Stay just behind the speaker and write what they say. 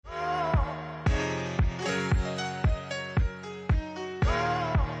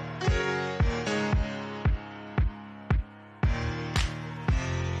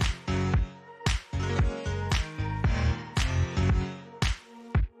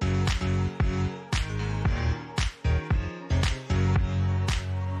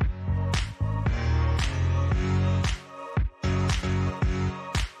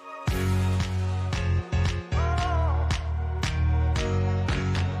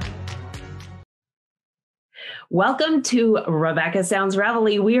Welcome to Rebecca Sounds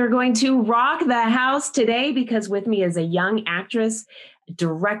Reveille. We are going to rock the house today because with me is a young actress,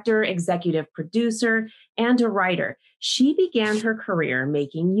 director, executive producer, and a writer. She began her career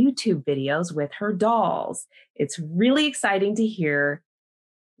making YouTube videos with her dolls. It's really exciting to hear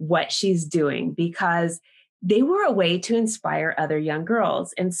what she's doing because they were a way to inspire other young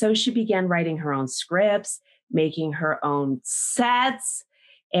girls. And so she began writing her own scripts, making her own sets,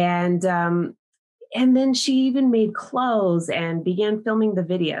 and then she even made clothes and began filming the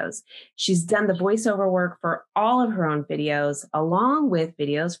videos. She's done the voiceover work for all of her own videos, along with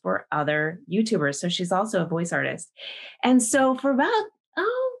videos for other YouTubers. So she's also a voice artist. And so for about,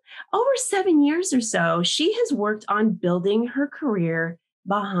 over 7 years or so, she has worked on building her career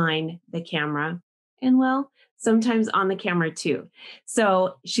behind the camera. And well, sometimes on the camera too.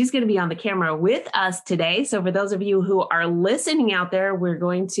 So she's going to be on the camera with us today. So for those of you who are listening out there, we're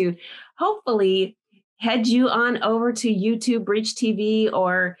going to hopefully head you on over to YouTube, Breach TV,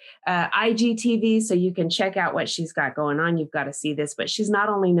 or IGTV so you can check out what she's got going on. You've got to see this, but she's not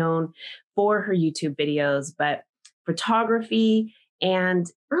only known for her YouTube videos, but photography.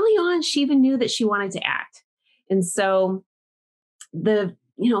 And early on, she even knew that she wanted to act. And so the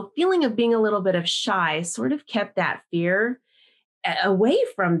feeling of being a little bit of shy sort of kept that fear away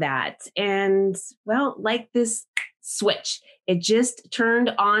from that. And well, like this switch, it just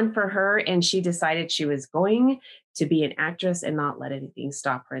turned on for her and she decided she was going to be an actress and not let anything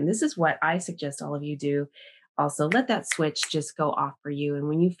stop her. And this is what I suggest all of you do. Also, let that switch just go off for you. And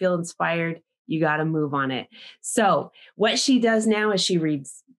when you feel inspired, you got to move on it. So what she does now is she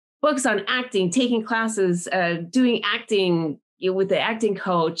reads books on acting, taking classes, doing acting with the acting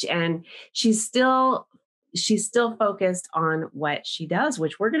coach. And she's still focused on what she does,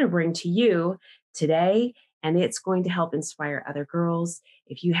 which we're going to bring to you today. And it's going to help inspire other girls.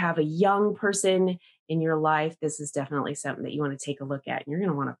 If you have a young person in your life, this is definitely something that you want to take a look at. And you're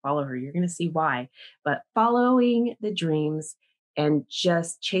going to want to follow her. You're going to see why. But following the dreams and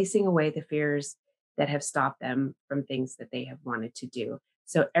just chasing away the fears that have stopped them from things that they have wanted to do.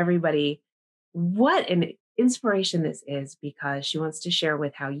 So everybody, what an inspiration this is, because she wants to share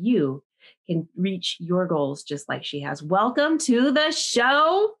with how you can reach your goals just like she has. Welcome to the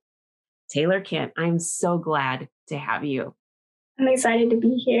show, Taylor Kent. I'm so glad to have you. I'm excited to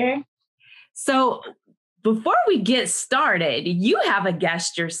be here. So before we get started, you have a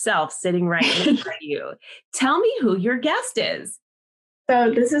guest yourself sitting right in front of you. Tell me who your guest is.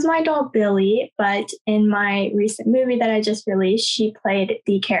 So this is my doll, Billy, but in my recent movie that I just released, she played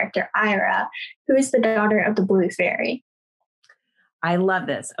the character Ira, who is the daughter of the Blue Fairy. I love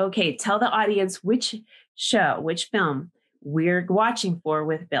this. Okay, tell the audience which film we're watching for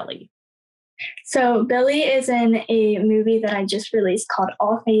with Billy. So Billy is in a movie that I just released called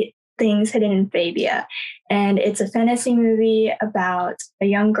All Things Hidden in Fabia. And it's a fantasy movie about a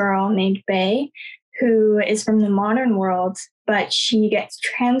young girl named Bay who is from the modern world, but she gets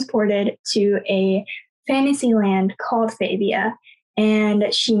transported to a fantasy land called Fabia.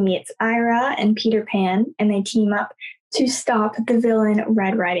 And she meets Ira and Peter Pan, and they team up to stop the villain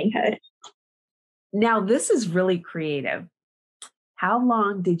Red Riding Hood. Now, this is really creative. How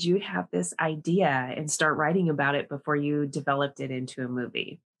long did you have this idea and start writing about it before you developed it into a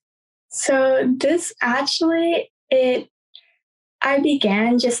movie? So this actually, I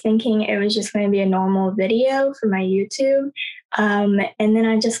began just thinking it was just going to be a normal video for my YouTube. And then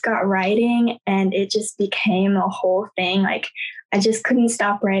I just got writing and it just became a whole thing. Like I just couldn't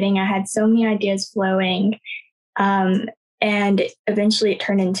stop writing. I had so many ideas flowing. And eventually it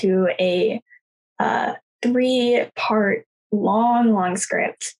turned into a 3-part long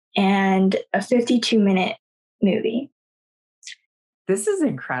script and a 52-minute movie. This is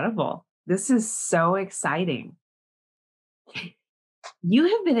incredible. This is so exciting. You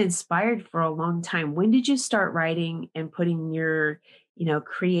have been inspired for a long time. When did you start writing and putting your,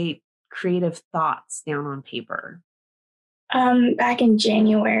 creative thoughts down on paper? Back in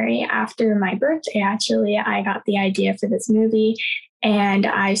January, after my birthday, actually, I got the idea for this movie and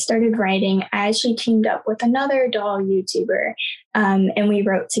I started writing. I actually teamed up with another doll YouTuber and we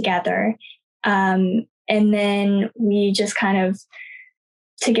wrote together. And then we just kind of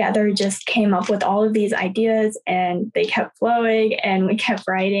together just came up with all of these ideas and they kept flowing and we kept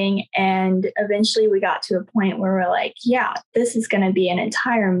writing. And eventually we got to a point where we're like, yeah, this is going to be an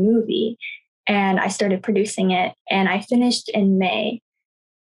entire movie. And I started producing it and I finished in May.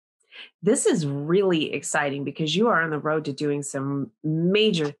 This is really exciting because you are on the road to doing some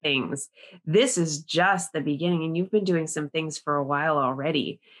major things. This is just the beginning and you've been doing some things for a while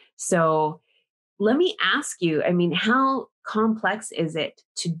already. So let me ask you, I mean, how complex is it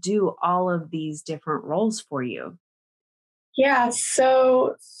to do all of these different roles for you? Yeah,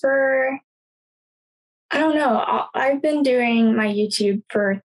 so for I don't know. I've been doing my YouTube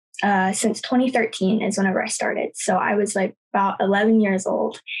for since 2013 is whenever I started. So I was like about 11 years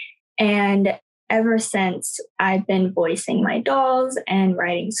old. And ever since, I've been voicing my dolls and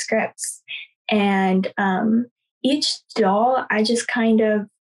writing scripts. And each doll, I just kind of,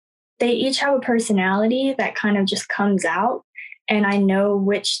 they each have a personality that kind of just comes out. And I know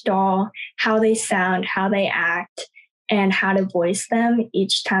which doll, how they sound, how they act, and how to voice them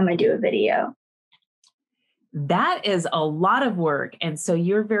each time I do a video. That is a lot of work. And so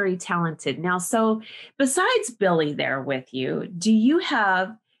you're very talented. Now, so besides Billy there with you, do you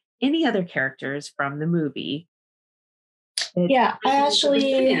have any other characters from the movie that Yeah, I bring the actually,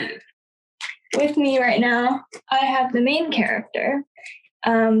 vicinity? with me right now, I have the main character.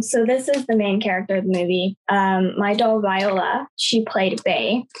 So this is the main character of the movie. My doll Viola, she played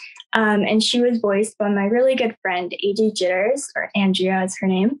Bay, and she was voiced by my really good friend AG Jitters, or Andrea is her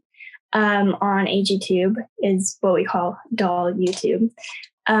name. On AGTube is what we call doll YouTube.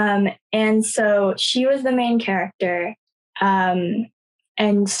 And so she was the main character, and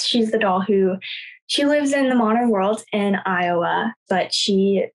she's the doll who she lives in the modern world in Iowa, but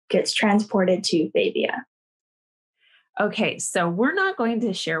she gets transported to Fabia. Okay, so we're not going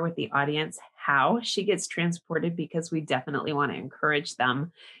to share with the audience how she gets transported because we definitely want to encourage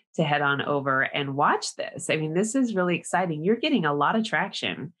them to head on over and watch this. I mean, this is really exciting. You're getting a lot of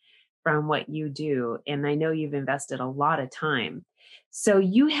traction from what you do, and I know you've invested a lot of time. So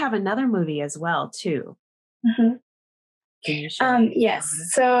you have another movie as well, too. Mhm. Can you share? Yes,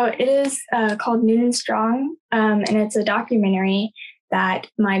 so it is called Noon and Strong, and it's a documentary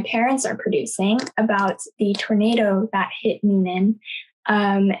that my parents are producing about the tornado that hit Noonan,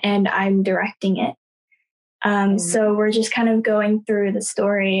 and I'm directing it. So we're just kind of going through the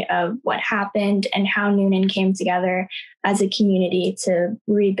story of what happened and how Noonan came together as a community to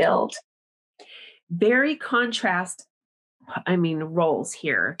rebuild. Very contrast, I mean, roles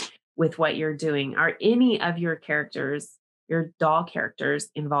here with what you're doing. Are any of your characters, your doll characters,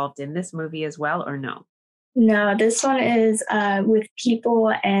 involved in this movie as well, or no? No, this one is with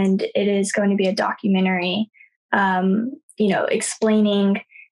people, and it is going to be a documentary. Explaining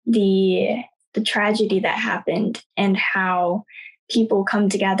the the tragedy that happened and how people come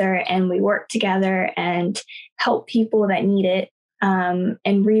together and we work together and help people that need it,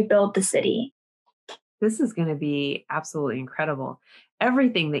 and rebuild the city. This is going to be absolutely incredible.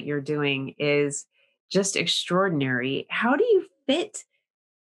 Everything that you're doing is just extraordinary. How do you fit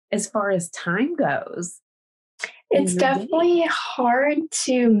as far as time goes in It's your day? definitely hard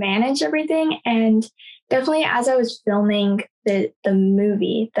to manage everything. And definitely, as I was filming the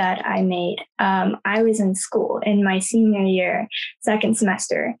movie that I made, I was in school in my senior year, second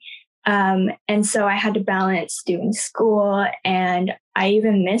semester. And so I had to balance doing school, and I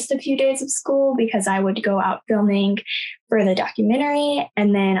even missed a few days of school because I would go out filming for the documentary,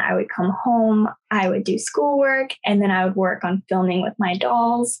 and then I would come home, I would do schoolwork, and then I would work on filming with my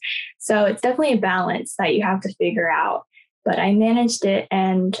dolls. So it's definitely a balance that you have to figure out. But I managed it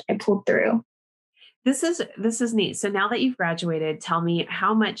and I pulled through. This is neat. So now that you've graduated, tell me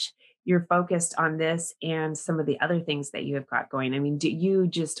how much you're focused on this and some of the other things that you have got going. I mean, do you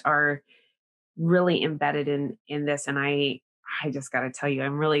just are really embedded in this, and I just got to tell you,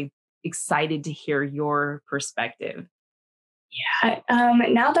 I'm really excited to hear your perspective.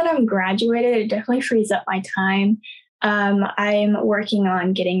 Now that I'm graduated, it definitely frees up my time. I'm working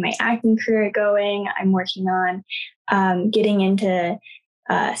on getting my acting career going. I'm working on getting into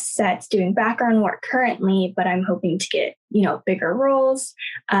sets, doing background work currently, but I'm hoping to get, bigger roles.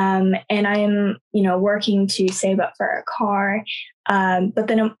 And I'm, working to save up for a car. But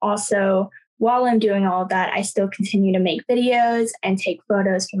then I'm also, while I'm doing all of that, I still continue to make videos and take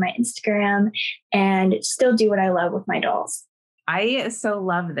photos for my Instagram and still do what I love with my dolls. I so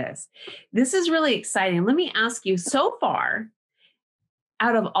love this. This is really exciting. Let me ask you, so far,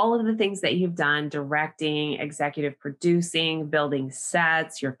 out of all of the things that you've done, directing, executive producing, building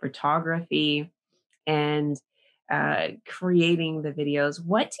sets, your photography, and creating the videos,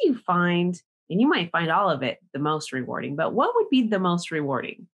 what do you find? And you might find all of it the most rewarding, but what would be the most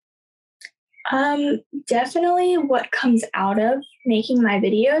rewarding? Definitely what comes out of making my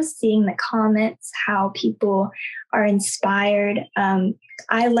videos, seeing the comments, how people are inspired.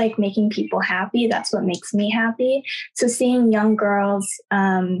 I like making people happy. That's what makes me happy. So seeing young girls,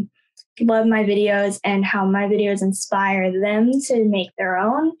 love my videos and how my videos inspire them to make their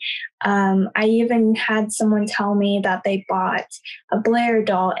own. I even had someone tell me that they bought a Blair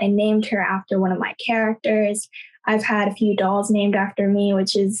doll and named her after one of my characters. I've had a few dolls named after me,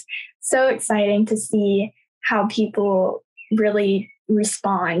 which is so exciting to see how people really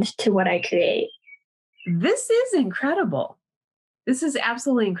respond to what I create. This is incredible. This is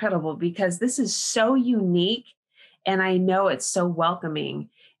absolutely incredible because this is so unique and I know it's so welcoming.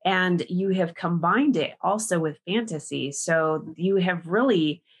 And you have combined it also with fantasy. So you have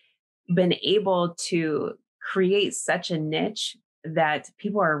really been able to create such a niche that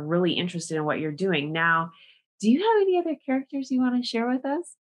people are really interested in what you're doing. Now, do you have any other characters you want to share with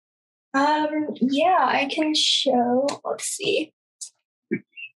us? Yeah, I can show. Let's see.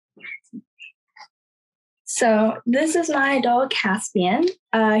 So this is my doll Caspian.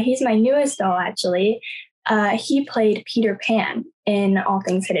 He's my newest doll, actually. He played Peter Pan in All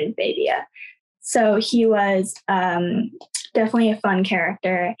Things Hidden Fabia. So he was definitely a fun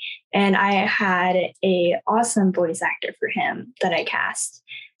character, and I had a awesome voice actor for him that I cast.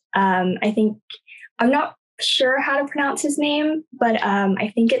 I think I'm not sure how to pronounce his name, but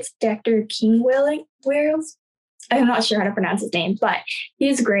I think it's Dexter King Wills. I'm not sure how to pronounce his name, but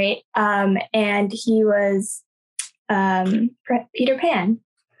he's great. And he was Peter Pan.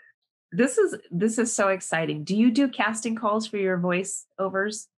 This is so exciting. Do you do casting calls for your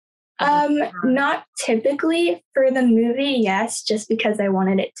voiceovers? Not typically for the movie, yes, just because I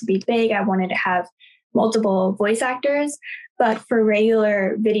wanted it to be big. I wanted to have multiple voice actors. But for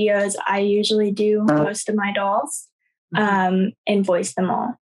regular videos, I usually do most of my dolls and voice them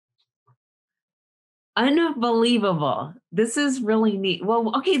all. Unbelievable. This is really neat.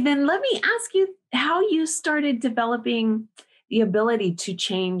 Well, okay, then let me ask you how you started developing the ability to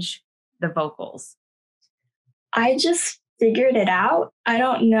change the vocals. I just figured it out. I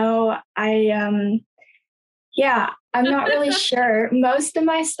don't know. Yeah, I'm not really sure. Most of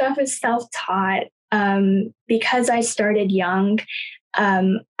my stuff is self-taught. Because I started young,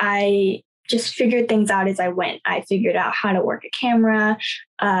 I just figured things out as I went. I figured out how to work a camera.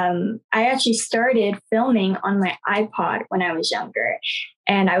 I actually started filming on my iPod when I was younger,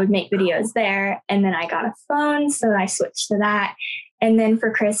 and I would make videos there. And then I got a phone, so I switched to that. And then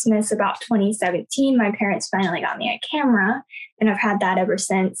for Christmas, about 2017, my parents finally got me a camera, and I've had that ever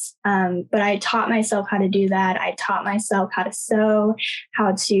since. But I taught myself how to do that. I taught myself how to sew,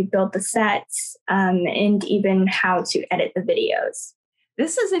 how to build the sets, and even how to edit the videos.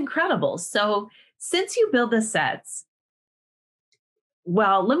 This is incredible. So, since you build the sets,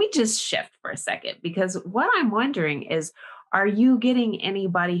 well, let me just shift for a second because what I'm wondering is are you getting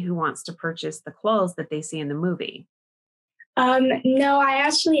anybody who wants to purchase the clothes that they see in the movie? No, I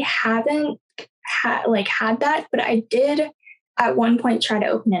actually haven't had that, but I did at one point try to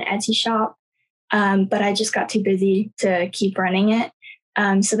open an Etsy shop, but I just got too busy to keep running it,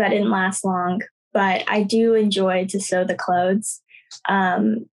 so that didn't last long. But I do enjoy to sew the clothes,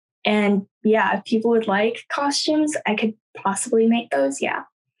 and yeah, if people would like costumes, I could possibly make those. Yeah.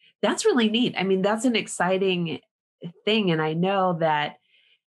 That's really neat. I mean, that's an exciting thing. And I know that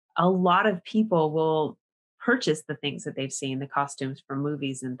a lot of people will purchase the things that they've seen, the costumes from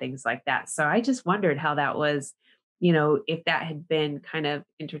movies and things like that. So I just wondered how that was, if that had been kind of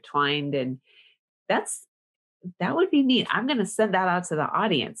intertwined and that's that would be neat. I'm going to send that out to the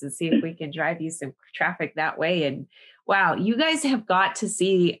audience and see if we can drive you some traffic that way. And wow, you guys have got to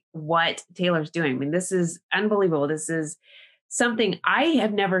see what Taylor's doing. I mean, this is unbelievable. This is something I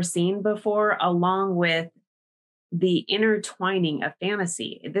have never seen before, along with the intertwining of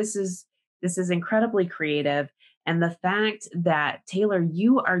fantasy. This is incredibly creative. And the fact that Taylor,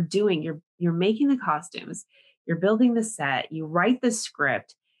 you're making the costumes, you're building the set, you write the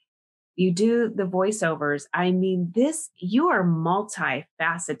script, you do the voiceovers. I mean, you are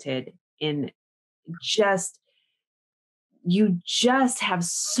multifaceted in just you just have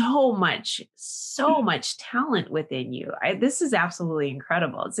so much talent within you. This is absolutely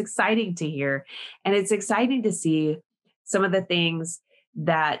incredible. It's exciting to hear, and it's exciting to see some of the things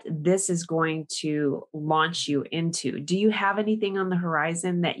that this is going to launch you into. Do you have anything on the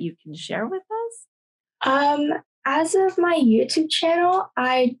horizon that you can share with us? As of my YouTube channel,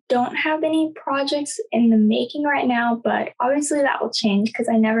 I don't have any projects in the making right now, but obviously that will change because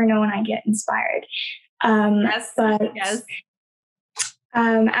I never know when I get inspired. Yes, but yes.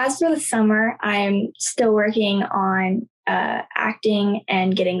 As for the summer, I'm still working on acting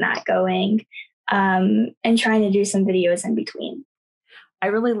and getting that going, and trying to do some videos in between. I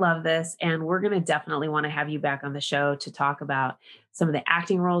really love this. And we're going to definitely want to have you back on the show to talk about some of the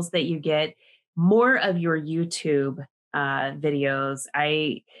acting roles that you get, more of your YouTube videos.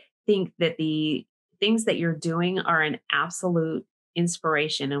 think that the things that you're doing are an absolute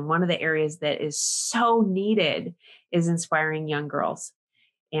inspiration. And one of the areas that is so needed is inspiring young girls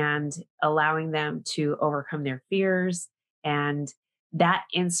and allowing them to overcome their fears. And that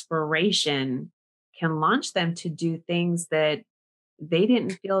inspiration can launch them to do things that they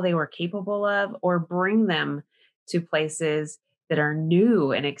didn't feel they were capable of, or bring them to places that are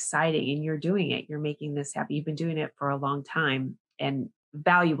new and exciting. And you're doing it, you're making this happen. You've been doing it for a long time and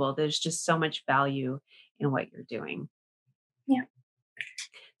valuable. There's just so much value in what you're doing. Yeah.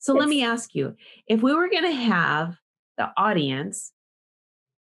 So let me It's ask you, if we were going to have the audience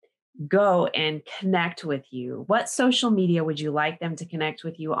go and connect with you, what social media would you like them to connect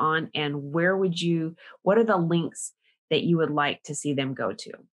with you on? And what are the links that you would like to see them go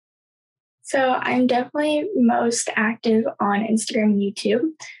to? So I'm definitely most active on Instagram and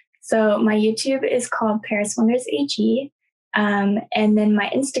YouTube. So my YouTube is called Paris Wonders AG. And then my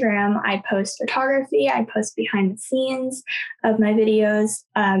Instagram, I post photography, I post behind the scenes of my videos,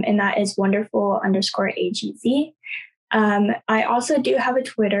 and that is wonderful underscore AGZ. I also do have a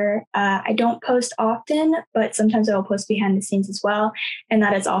Twitter. I don't post often, but sometimes I will post behind the scenes as well. And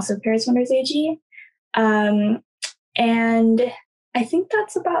that is also Paris Wonders AG. And I think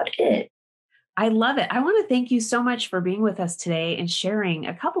that's about it. I love it. I want to thank you so much for being with us today and sharing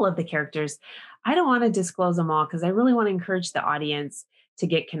a couple of the characters. I don't want to disclose them all because I really want to encourage the audience to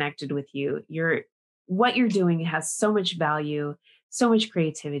get connected with you. What you're doing has so much value, so much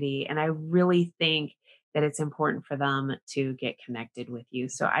creativity, and I really think that it's important for them to get connected with you.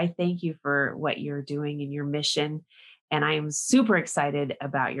 So I thank you for what you're doing and your mission, and I am super excited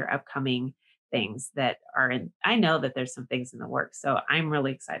about your upcoming things that are in. I know that there's some things in the works, so I'm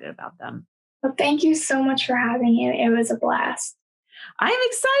really excited about them. Well, thank you so much for having me. It was a blast. I'm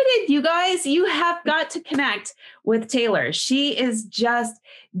excited, you guys. You have got to connect with Taylor. She is just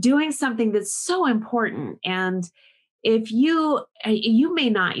doing something that's so important. And if you may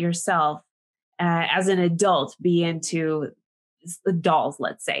not yourself, as an adult, be into the dolls,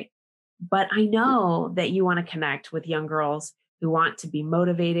 let's say, but I know that you want to connect with young girls who want to be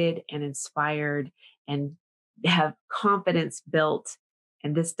motivated and inspired and have confidence built.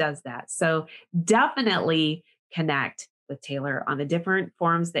 And this does that. So definitely connect with Taylor on the different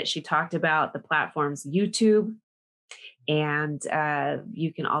forums that she talked about, the platforms, YouTube, and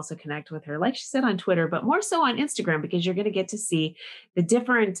you can also connect with her, like she said, on Twitter, but more so on Instagram, because you're going to get to see the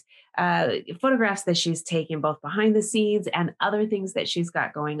different photographs that she's taken, both behind the scenes and other things that she's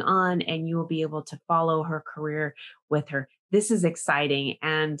got going on. And you will be able to follow her career with her. This is exciting.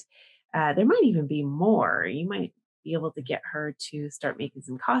 And there might even be more. You might be able to get her to start making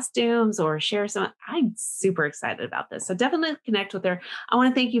some costumes or share some. I'm super excited about this. So definitely connect with her. I want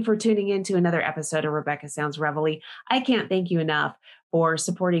to thank you for tuning in to another episode of Rebecca Sounds Reveille. I can't thank you enough for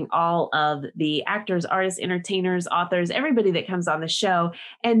supporting all of the actors, artists, entertainers, authors, everybody that comes on the show,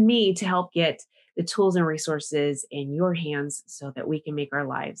 and me to help get the tools and resources in your hands so that we can make our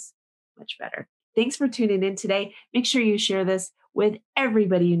lives much better. Thanks for tuning in today. Make sure you share this with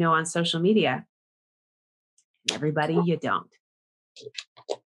everybody you know on social media. Everybody you don't.